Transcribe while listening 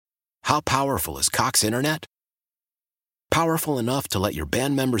How powerful is Cox Internet? Powerful enough to let your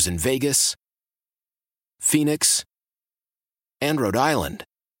band members in Vegas, Phoenix, and Rhode Island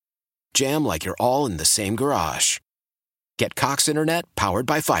jam like you're all in the same garage. Get Cox Internet powered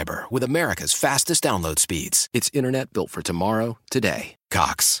by fiber with America's fastest download speeds. It's internet built for tomorrow, today.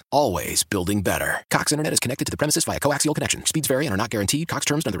 Cox, always building better. Cox Internet is connected to the premises via coaxial connection. Speeds vary and are not guaranteed. Cox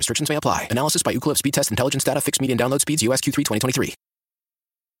terms and other restrictions may apply. Analysis by Ookla Speed Test Intelligence Data. Fixed median download speeds. US Q3 2023.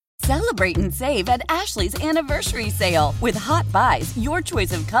 Celebrate and save at Ashley's Anniversary Sale. With Hot Buys, your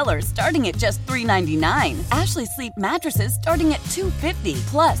choice of colors starting at just $3.99. Ashley Sleep mattresses starting at $2.50.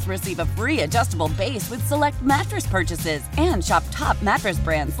 Plus, receive a free adjustable base with select mattress purchases. And shop top mattress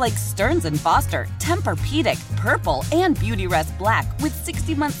brands like Stearns & Foster, Tempur-Pedic, Purple, and Beautyrest Black with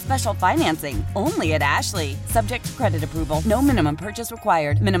 60-month special financing. Only at Ashley. Subject to credit approval. No minimum purchase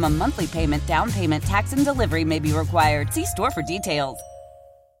required. Minimum monthly payment, down payment, tax, and delivery may be required. See store for details.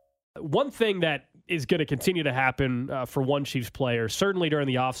 One thing that is going to continue to happen for one Chiefs player, certainly during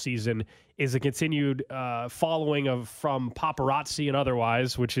the offseason, is a continued following from paparazzi and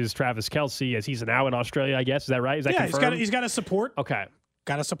otherwise, which is Travis Kelce, as he's now in Australia, I guess. Is that right? Is that confirmed? He's got to support. Okay.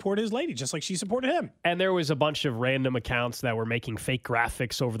 Got to support his lady, just like she supported him. And there was a bunch of random accounts that were making fake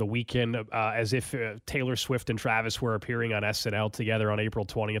graphics over the weekend as if Taylor Swift and Travis were appearing on SNL together on April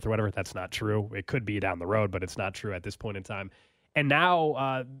 20th or whatever. That's not true. It could be down the road, but it's not true at this point in time. And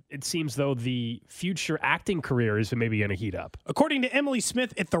now it seems though the future acting career is maybe going to heat up. According to Emily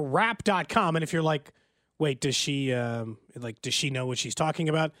Smith at TheWrap.com, and if you're like, wait, does she know what she's talking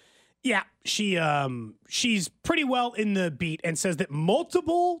about? Yeah, she's pretty well in the beat and says that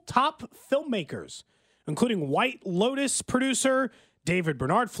multiple top filmmakers, including White Lotus producer David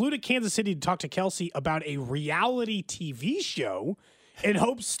Bernard, flew to Kansas City to talk to Kelce about a reality TV show in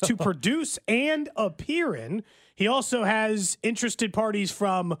hopes to produce and appear in. He also has interested parties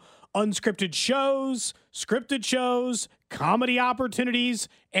from unscripted shows, scripted shows, comedy opportunities,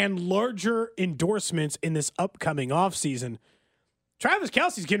 and larger endorsements in this upcoming offseason. Travis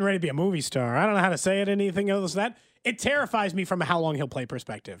Kelce's getting ready to be a movie star. I don't know how to say it, anything else than that. It terrifies me from a how long he'll play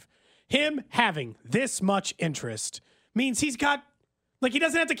perspective. Him having this much interest means he doesn't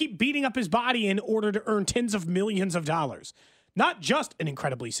have to keep beating up his body in order to earn tens of millions of dollars. Not just an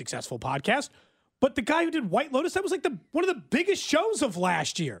incredibly successful podcast, but the guy who did White Lotus, that was like one of the biggest shows of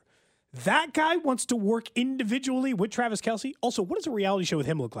last year. That guy wants to work individually with Travis Kelce. Also, what does a reality show with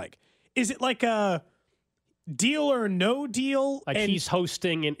him look like? Is it like a Deal or No Deal? Like he's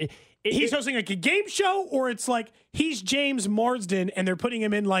hosting and he's hosting like a game show, or it's like he's James Marsden and they're putting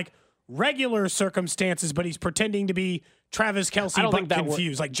him in like regular circumstances, but he's pretending to be Travis Kelce but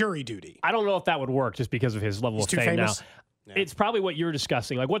confused, like jury duty. I don't know if that would work just because of his level of fame now. Yeah. It's probably what you're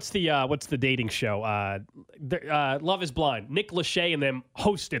discussing. Like, what's the dating show? Love is Blind. Nick Lachey and them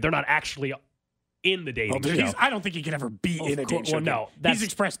hosted. They're not actually in the dating show. I don't think he could ever be in a dating show. Well, no, he's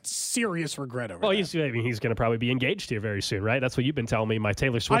expressed serious regret over that. He's going to probably be engaged here very soon, right? That's what you've been telling me, my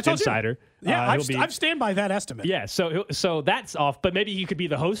Taylor Swift insider. Yeah, I've stand by that estimate. Yeah, so that's off. But maybe he could be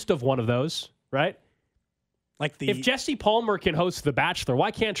the host of one of those, right? If Jesse Palmer can host The Bachelor,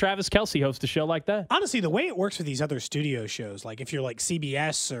 why can't Travis Kelce host a show like that? Honestly, the way it works with these other studio shows, like if you're like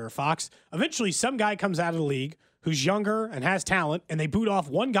CBS or Fox, eventually some guy comes out of the league who's younger and has talent, and they boot off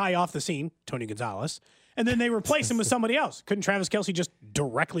one guy off the scene, Tony Gonzalez, and then they replace him with somebody else. Couldn't Travis Kelce just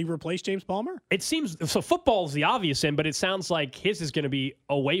directly replace James Palmer? It seems so. Football's the obvious end, but it sounds like his is going to be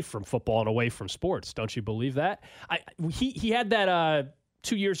away from football and away from sports. Don't you believe that? He had that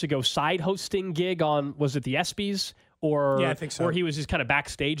 2 years ago side hosting gig on, was it the ESPYs? Yeah, I think so. Or he was just kind of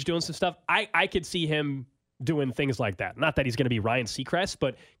backstage doing some stuff. I could see him doing things like that. Not that he's going to be Ryan Seacrest,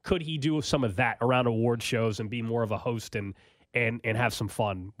 but could he do some of that around award shows and be more of a host and have some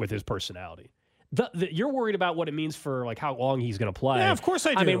fun with his personality? You're worried about what it means for like how long he's going to play. Yeah, of course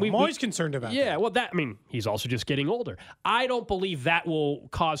I do. I'm always concerned about that. Yeah, well, he's also just getting older. I don't believe that will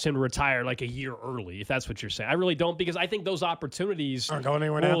cause him to retire like a year early, if that's what you're saying. I really don't, because I think those opportunities aren't going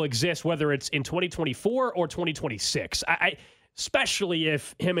anywhere will exist, whether it's in 2024 or 2026. Especially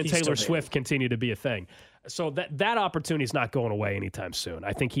if him and Taylor Swift continue to be a thing. So that opportunity is not going away anytime soon.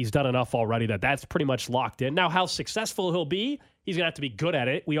 I think he's done enough already that's pretty much locked in. Now, how successful he'll be, he's going to have to be good at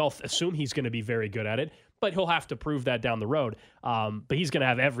it. We all assume he's going to be very good at it, but he'll have to prove that down the road. But he's going to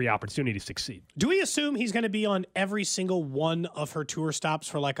have every opportunity to succeed. Do we assume he's going to be on every single one of her tour stops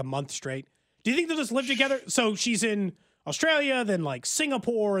for like a month straight? Do you think they'll just live together? So she's in Australia, then like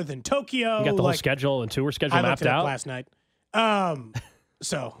Singapore, then Tokyo. You got the whole schedule and tour schedule mapped out? Last night.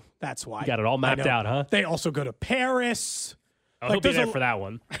 So that's why. You got it all mapped out, huh? They also go to Paris. He'll be there for that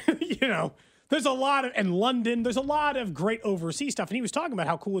one. There's a lot of, and London, there's a lot of great overseas stuff. And he was talking about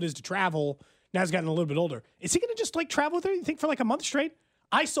how cool it is to travel. Now he's gotten a little bit older. Is he going to just like travel with her, you think, for like a month straight?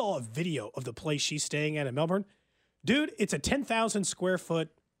 I saw a video of the place she's staying at in Melbourne. Dude, it's a 10,000 square foot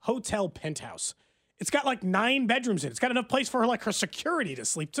hotel penthouse. It's got like 9 bedrooms in it. It's got enough place for her, like her security to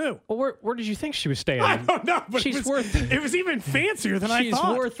sleep too. Well, where did you think she was staying? I don't know, but it was even fancier than I thought.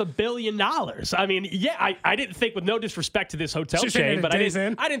 She's worth $1 billion. I mean, yeah, I didn't think, with no disrespect to this hotel chain, but I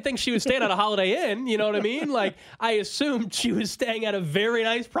didn't think she was staying at a Holiday Inn. You know what I mean? Like, I assumed she was staying at a very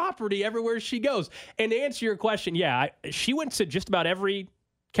nice property everywhere she goes. And to answer your question, yeah, she went to just about every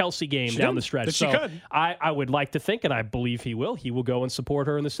Kelce game down the stretch. So I would like to think, and I believe he will go and support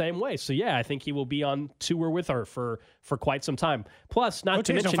her in the same way. So yeah, I think he will be on tour with her for quite some time. Plus, not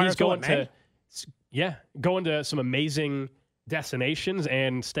to mention, he's going to some amazing destinations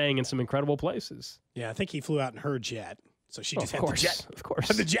and staying in some incredible places. Yeah, I think he flew out in her jet. So she just had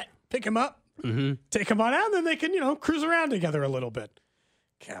the jet, pick him up, take him on out, and then they can, cruise around together a little bit.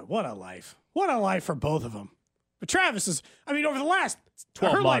 God, what a life. What a life for both of them. But Travis is, over the last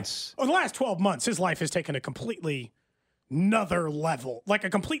 12 months. Over the last 12 months, his life has taken a completely another level, like a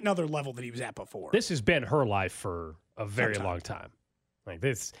complete another level that he was at before. This has been her life for a very long time. Like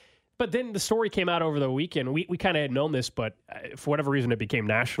this. But then the story came out over the weekend. We kind of had known this, but for whatever reason, it became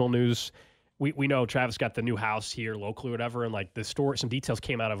national news. We know Travis got the new house here locally or whatever, and like the story, some details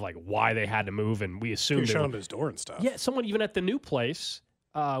came out of like why they had to move, and we assumed showing him his door and stuff. Yeah, someone even at the new place.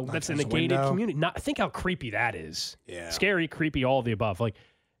 That's in a gated community. Think how creepy that is. Yeah. Scary, creepy, all of the above. Like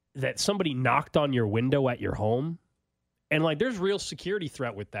that somebody knocked on your window at your home. And like there's real security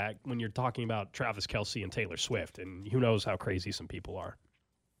threat with that when you're talking about Travis Kelce and Taylor Swift. And who knows how crazy some people are.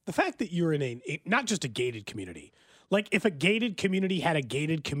 The fact that you're in not just a gated community. Like if a gated community had a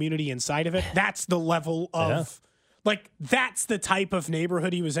gated community inside of it, that's the level of like that's the type of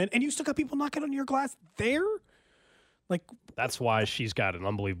neighborhood he was in. And you still got people knocking on your glass there? Like that's why she's got an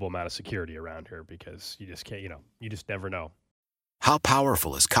unbelievable amount of security around her, because you just can't, you just never know. How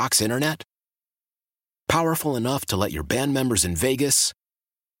powerful is Cox Internet? Powerful enough to let your band members in Vegas,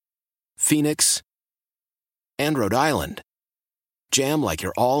 Phoenix, and Rhode Island jam like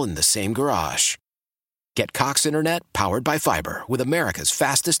you're all in the same garage. Get Cox Internet powered by fiber with America's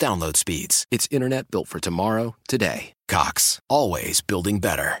fastest download speeds. It's internet built for tomorrow, today. Cox, always building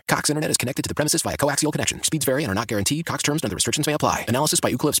better. Cox Internet is connected to the premises via coaxial connection. Speeds vary and are not guaranteed. Cox terms and other restrictions may apply. Analysis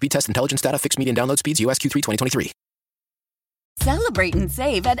by Ookla Speed Test Intelligence Data. Fixed median download speeds. US Q3 2023. Celebrate and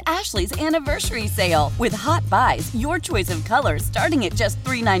save at Ashley's Anniversary Sale. With Hot Buys, your choice of colors starting at just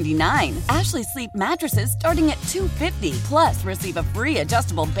 $3.99. Ashley Sleep mattresses starting at $2.50. Plus, receive a free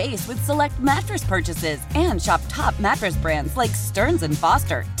adjustable base with select mattress purchases. And shop top mattress brands like Stearns &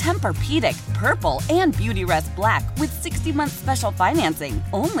 Foster, Tempur-Pedic, Purple, and Beautyrest Black with 60-month special financing.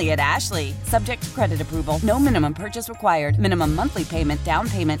 Only at Ashley. Subject to credit approval. No minimum purchase required. Minimum monthly payment, down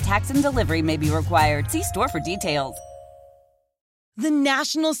payment, tax, and delivery may be required. See store for details. The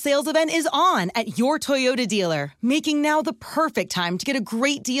national sales event is on at your Toyota dealer, making now the perfect time to get a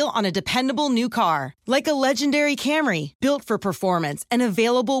great deal on a dependable new car. Like a legendary Camry, built for performance and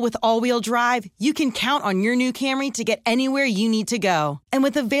available with all-wheel drive, you can count on your new Camry to get anywhere you need to go. And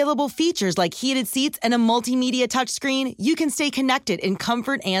with available features like heated seats and a multimedia touchscreen, you can stay connected in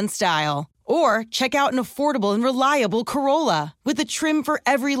comfort and style. Or check out an affordable and reliable Corolla with a trim for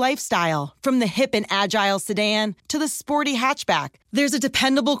every lifestyle. From the hip and agile sedan to the sporty hatchback, there's a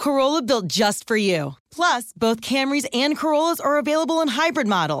dependable Corolla built just for you. Plus, both Camrys and Corollas are available in hybrid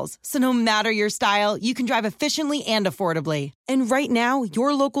models, so no matter your style, you can drive efficiently and affordably. And right now,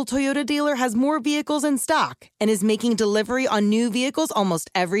 your local Toyota dealer has more vehicles in stock and is making delivery on new vehicles almost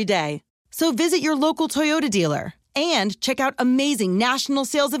every day. So visit your local Toyota dealer. And check out amazing national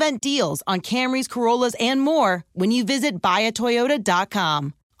sales event deals on Camrys, Corollas, and more when you visit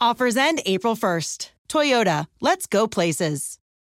buyatoyota.com. Offers end April 1st. Toyota, let's go places.